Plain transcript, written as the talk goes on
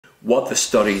what the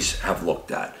studies have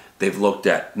looked at. They've looked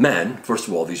at men. First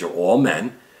of all, these are all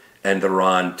men, and they're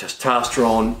on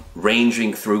testosterone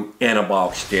ranging through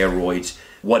anabolic steroids.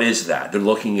 What is that? They're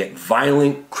looking at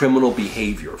violent criminal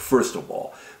behavior, first of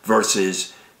all,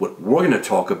 versus what we're going to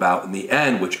talk about in the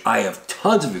end, which I have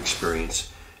tons of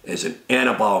experience as an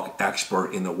anabolic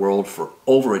expert in the world for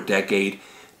over a decade.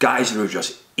 Guys that are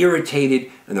just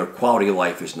irritated and their quality of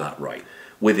life is not right,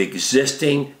 with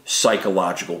existing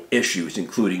psychological issues,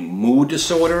 including mood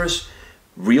disorders,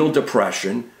 real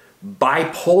depression,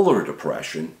 bipolar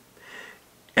depression,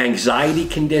 anxiety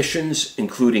conditions,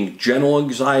 including general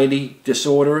anxiety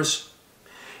disorders,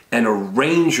 and a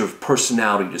range of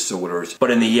personality disorders.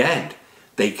 But in the end,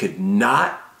 they could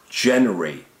not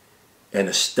generate an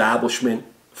establishment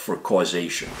for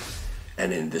causation.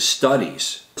 And in the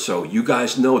studies, so you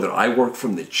guys know that I work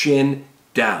from the chin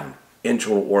down,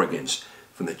 internal organs.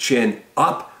 From the chin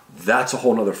up, that's a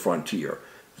whole nother frontier.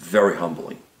 Very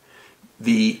humbling.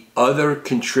 The other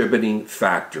contributing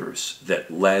factors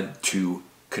that led to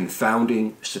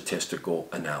confounding statistical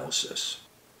analysis.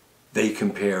 They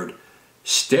compared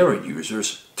steroid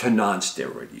users to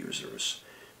non-steroid users.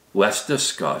 Let's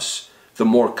discuss the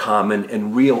more common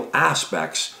and real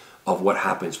aspects of what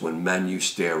happens when men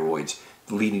use steroids,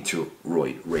 leading to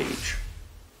roid rage.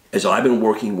 As I've been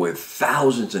working with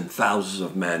thousands and thousands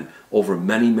of men over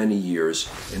many, many years,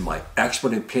 in my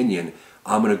expert opinion,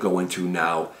 I'm going to go into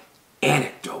now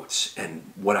anecdotes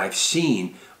and what I've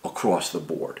seen across the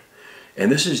board. And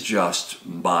this is just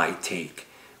my take.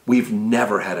 We've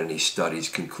never had any studies,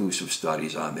 conclusive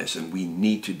studies on this, and we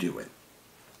need to do it.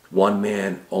 One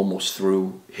man almost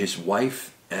threw his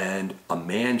wife and a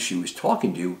man she was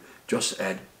talking to just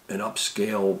at an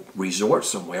upscale resort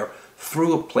somewhere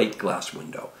through a plate glass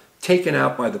window, taken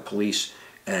out by the police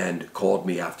and called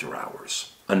me after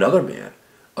hours. Another man,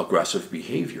 aggressive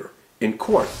behavior in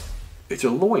court. It's a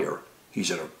lawyer.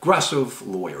 He's an aggressive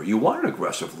lawyer. You want an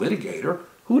aggressive litigator.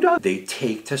 Who does? They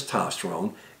take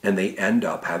testosterone and they end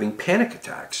up having panic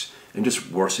attacks and just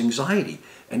worse anxiety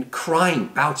and crying,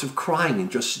 bouts of crying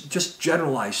and just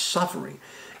generalized suffering.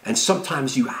 And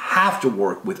sometimes you have to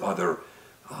work with other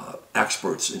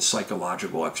experts and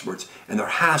psychological experts, and there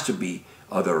has to be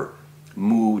other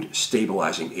mood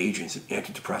stabilizing agents and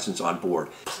antidepressants on board.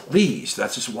 Please,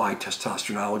 that's just why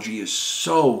testosteronology is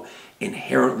so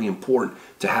inherently important,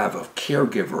 to have a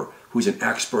caregiver who's an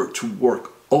expert to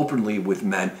work openly with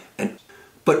men.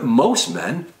 But most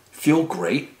men feel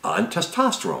great on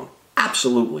testosterone.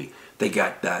 Absolutely. They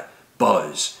got that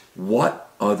buzz.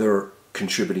 What other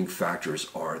contributing factors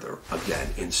are there? Again,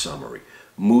 in summary,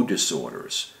 mood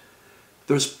disorders.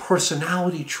 There's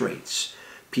personality traits.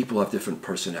 People have different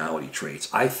personality traits.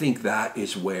 I think that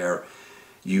is where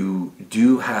you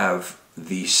do have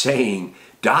the saying,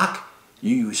 Doc,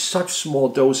 you use such small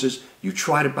doses, you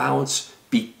try to balance,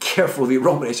 be careful of the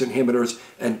aromatase inhibitors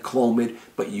and Clomid,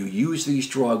 but you use these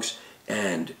drugs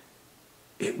and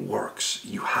it works.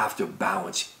 You have to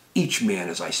balance each man,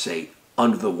 as I say,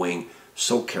 under the wing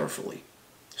so carefully,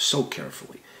 so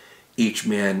carefully. Each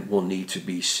man will need to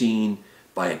be seen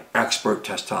by an expert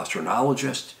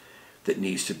testosteronologist that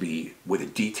needs to be with a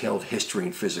detailed history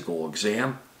and physical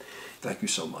exam. Thank you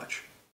so much.